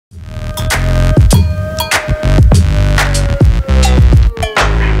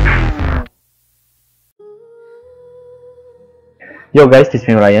Yo guys, this is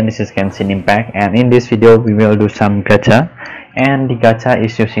me Ryan, this is Genshin Impact, and in this video we will do some gacha, and the gacha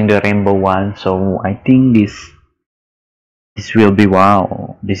is using the rainbow one, so I think this will be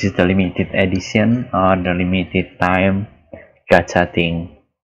wow. This is the limited edition or the limited time gacha thing.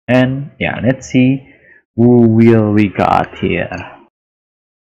 And yeah, let's see who will we got here.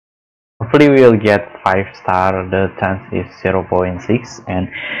 Hopefully we will get 5 star. The chance is 0.6, and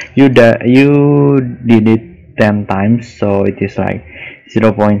you did it 10 times, so it is like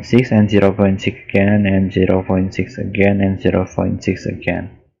 0.6 and 0.6 again and 0.6 again and 0.6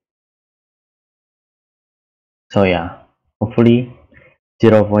 again. So yeah, hopefully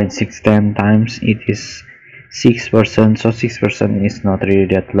 0.6 10 times it is 6%, so 6% is not really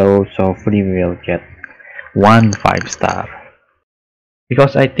that low, so hopefully we will get 1 5 star,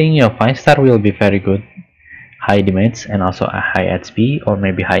 because I think your 5 star will be very good, high damage and also a high HP or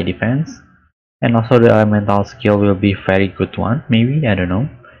maybe high defense, and also the elemental skill will be very good one, maybe, I don't know.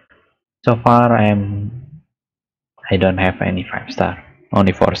 So far I don't have any 5 star,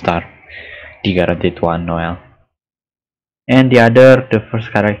 only 4 star, the guaranteed one, Noel. And the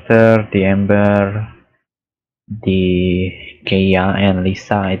first character, the Ember, the Kaya and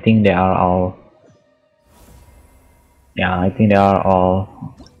Lisa, I think they are all, yeah, I think they are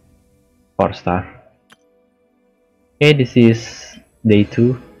all 4 star. Okay, this is day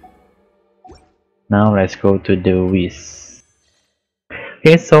 2. Now let's go to the Wish.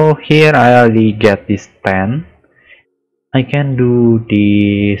 Okay, so here I already get this 10. I can do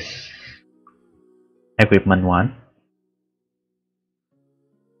this equipment one,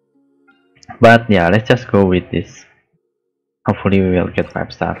 but yeah, let's just go with this. Hopefully we will get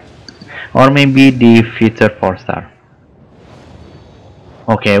 5 star, or maybe the future 4 star.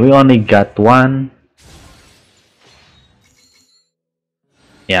 Okay, we only got 1.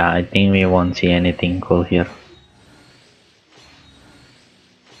 Yeah, I think we won't see anything cool here.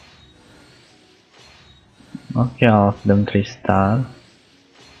 Okay, all of them 3 star.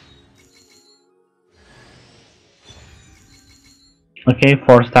 Okay,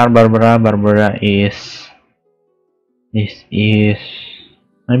 4 star Barbara. Barbara is, this is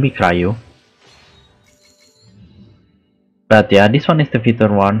maybe Cryo, but yeah, this one is the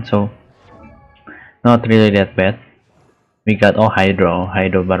feature one, so not really that bad. We got Hydro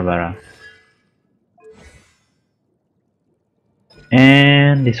Barbara,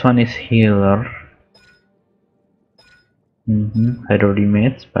 and this one is healer. Hydro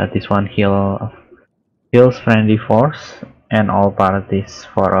damage, but this one heals friendly force and all parties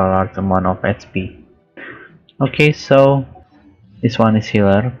for a large amount of HP. Okay, so this one is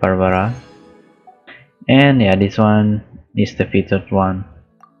healer Barbara, and yeah, this one is the featured one,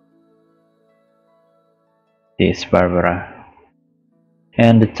 this Barbara.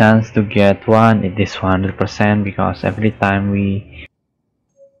 And the chance to get one, it is 100%, because every time we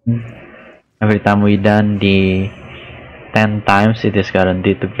done the 10 times, it is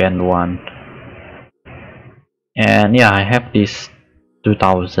guaranteed to get one. And yeah, I have this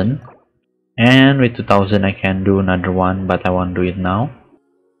 2000, and with 2000 I can do another one, but I won't do it now.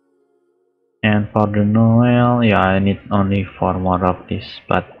 And for the Noel, yeah, I need only 4 more of this,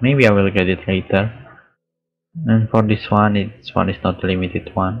 but maybe I will get it later. And for this one is not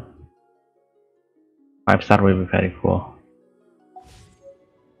limited one. 5 star will be very cool,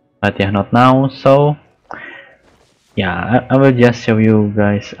 but yeah, not now. So yeah, I will just show you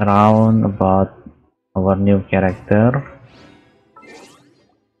guys around about our new character.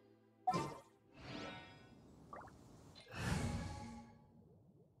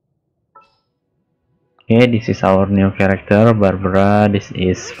 Okay, this is our new character Barbara. This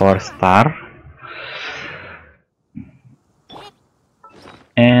is 4 star,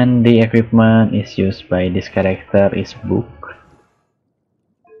 and the equipment is used by this character is book.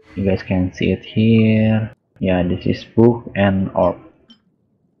 You guys can see it here. Yeah, this is book and orb,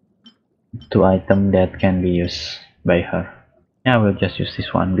 2 items that can be used by her. Yeah, I will just use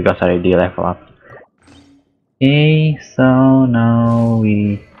this one because I already level up. Okay, so now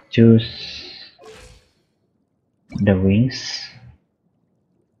we choose the wings.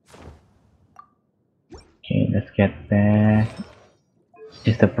 Okay, let's get back.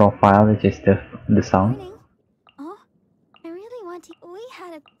 This is the profile, this is the sound. Oh, I really want to. We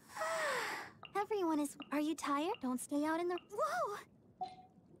had a. Everyone is. Are you tired? Don't stay out in the. Whoa!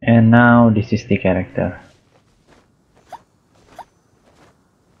 And now this is the character.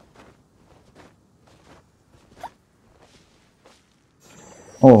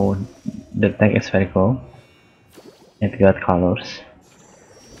 Oh, the tag is very cool. It got colors.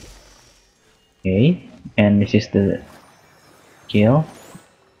 Okay, and this is the kill.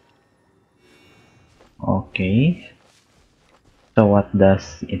 Okay, So what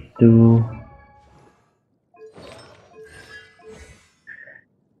does it do?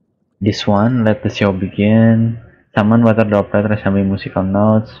 This one, let the show begin. Summon water droplet resembling musical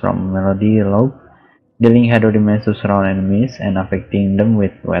notes from melody lobe, dealing hydro damage to surround enemies and affecting them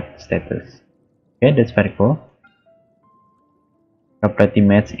with wet status. Okay, that's very cool. Droplet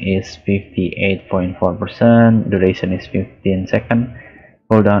damage is 58.4%, duration is 15 seconds,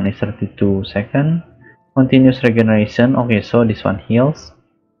 cooldown is 32 seconds, continuous regeneration. Okay, so this one heals.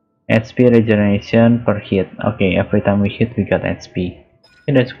 HP regeneration per hit. Okay, every time we hit we got HP.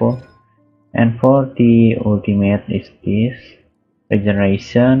 Okay, that's cool. And for the ultimate is this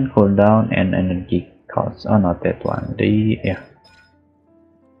regeneration, cooldown, and energy cost. Oh, not that one.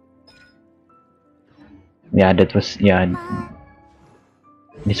 Yeah, that was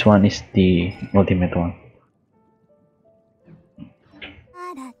this one is the ultimate one.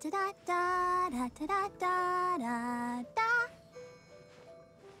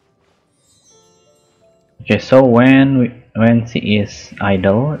 Okay, so when she is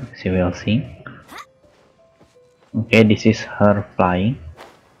idle, she will sing. Okay, this is her flying.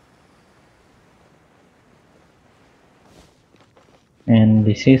 And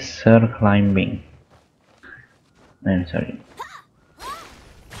this is her climbing. I'm sorry.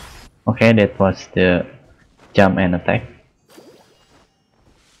 Okay, that was the jump and attack.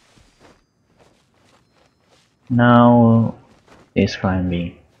 Now is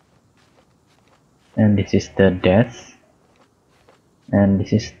climbing. And this is the dash. And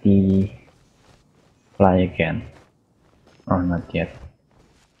this is the fly again. Or not yet.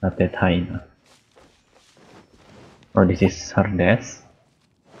 Not that high enough. Or this is her dash.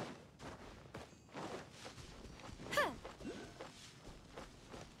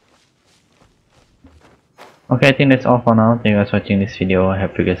 Okay, I think that's all for now. Thank you guys for watching this video. I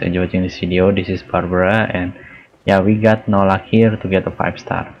hope you guys enjoy watching this video. This is Barbara, and yeah, we got no luck here to get a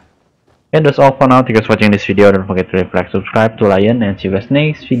 5-star. Okay, that's all for now. Thank you guys for watching this video. Don't forget to leave a like, subscribe to Lion, and see you guys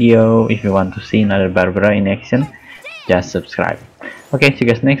next video. If you want to see another Barbara in action, just subscribe. Okay, see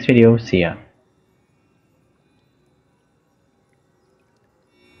you guys next video. See ya.